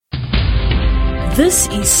This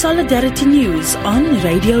is Solidarity News on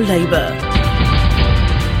Radio Labour.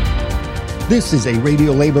 This is a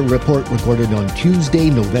Radio Labour report recorded on Tuesday,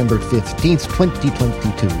 November 15th,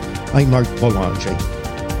 2022. I'm Mark Boulanger.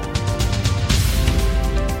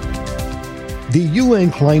 The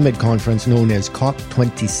UN climate conference known as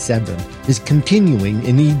COP27 is continuing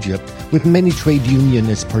in Egypt, with many trade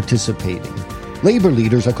unionists participating. Labour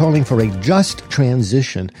leaders are calling for a just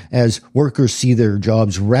transition as workers see their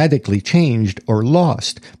jobs radically changed or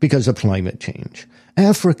lost because of climate change.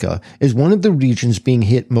 Africa is one of the regions being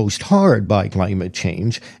hit most hard by climate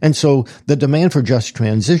change, and so the demand for just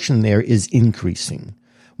transition there is increasing.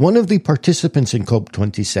 One of the participants in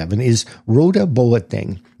COP27 is Rhoda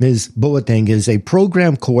Boateng. Ms. Boateng is a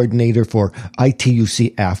program coordinator for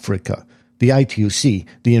ITUC Africa. The ITUC,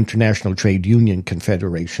 the International Trade Union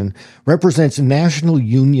Confederation, represents national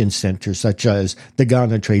union centers such as the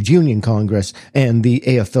Ghana Trade Union Congress and the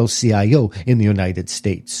AFL-CIO in the United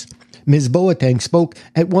States. Ms. Boateng spoke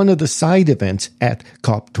at one of the side events at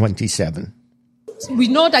COP27. We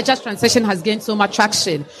know that just transition has gained so much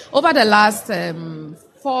traction over the last 4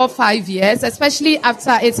 or 5 years, especially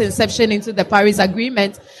after its inception into the Paris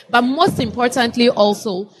Agreement, but most importantly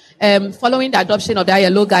also following the adoption of the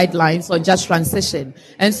ILO guidelines on just transition.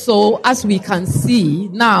 And so, as we can see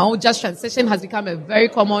now, just transition has become a very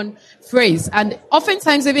common phrase, and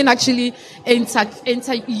oftentimes even actually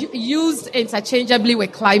used interchangeably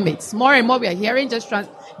with climate. More and more we are hearing just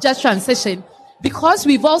transition, because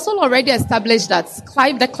we've also already established that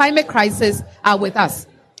the climate crisis are with us.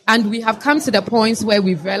 And we have come to the point where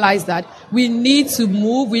we've realized that we need to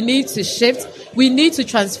move, we need to shift, we need to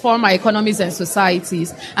transform our economies and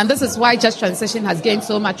societies. And this is why just transition has gained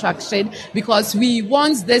so much traction, because we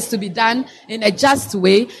want this to be done in a just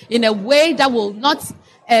way, in a way that will not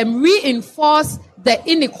reinforce the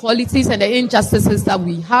inequalities and the injustices that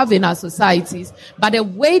we have in our societies, but a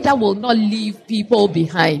way that will not leave people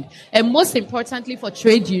behind. And most importantly for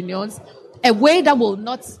trade unions, a way that will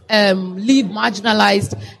not leave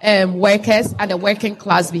marginalized workers and the working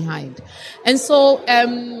class behind. And so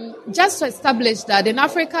just to establish that in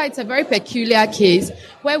Africa, it's a very peculiar case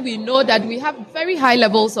where we know that we have very high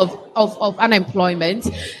levels of unemployment,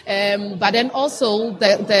 but then also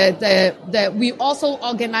we also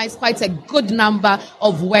organize quite a good number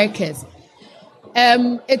of workers.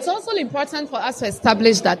 It's also important for us to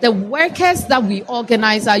establish that the workers that we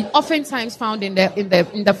organize are oftentimes found in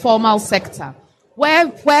the formal sector.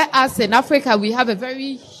 Whereas in Africa, we have a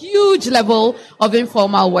very huge level of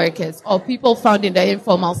informal workers or people found in the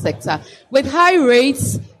informal sector with high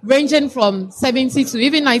rates ranging from 70 to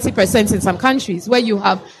even 90% in some countries where you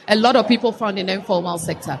have a lot of people found in the informal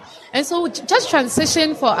sector. And so just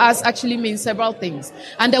transition for us actually means several things.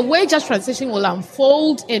 And the way just transition will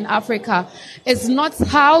unfold in Africa is not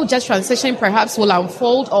how just transition perhaps will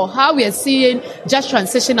unfold or how we are seeing just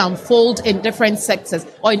transition unfold in different sectors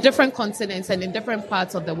or in different continents and in different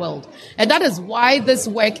parts of the world. And that is why this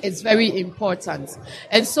work is very important.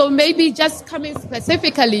 And so maybe just coming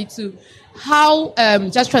specifically to how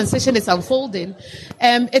just transition is unfolding,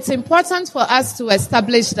 it's important for us to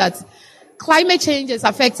establish that climate change is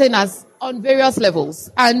affecting us on various levels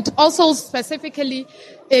and also specifically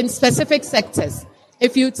in specific sectors.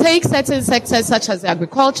 If you take certain sectors such as the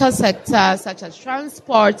agriculture sector, such as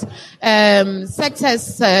transport,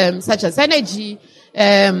 sectors such as energy,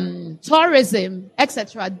 tourism,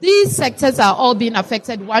 etc., these sectors are all being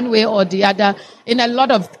affected one way or the other in a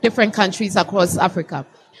lot of different countries across Africa.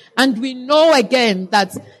 And we know again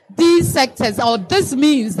that these sectors, or this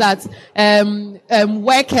means that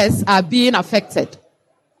workers are being affected,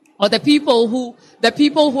 or the people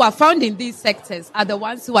who are found in these sectors are the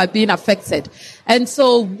ones who are being affected. And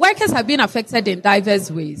so workers have been affected in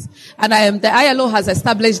diverse ways. And the ILO has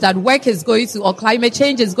established that work is going to, or climate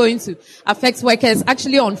change is going to affect workers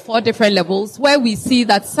actually on 4 different levels, where we see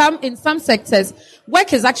that in some sectors,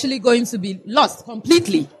 work is actually going to be lost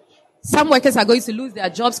completely. Some workers are going to lose their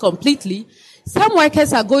jobs completely. Some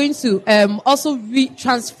workers are going to also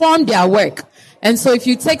transform their work. And so if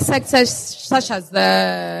you take sectors such as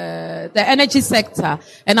the energy sector,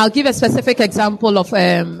 and I'll give a specific example of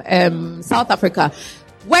South Africa,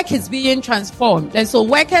 work is being transformed. And so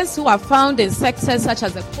workers who are found in sectors such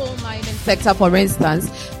as the coal mining sector, for instance,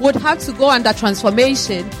 would have to go under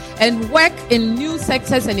transformation and work in new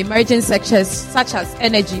sectors and emerging sectors such as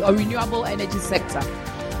energy or renewable energy sector.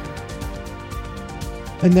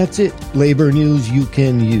 And that's it. Labor news you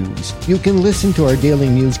can use. You can listen to our daily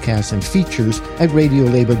newscasts and features at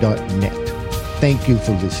radiolabor.net. Thank you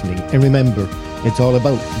for listening. And remember, it's all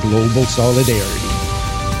about global solidarity.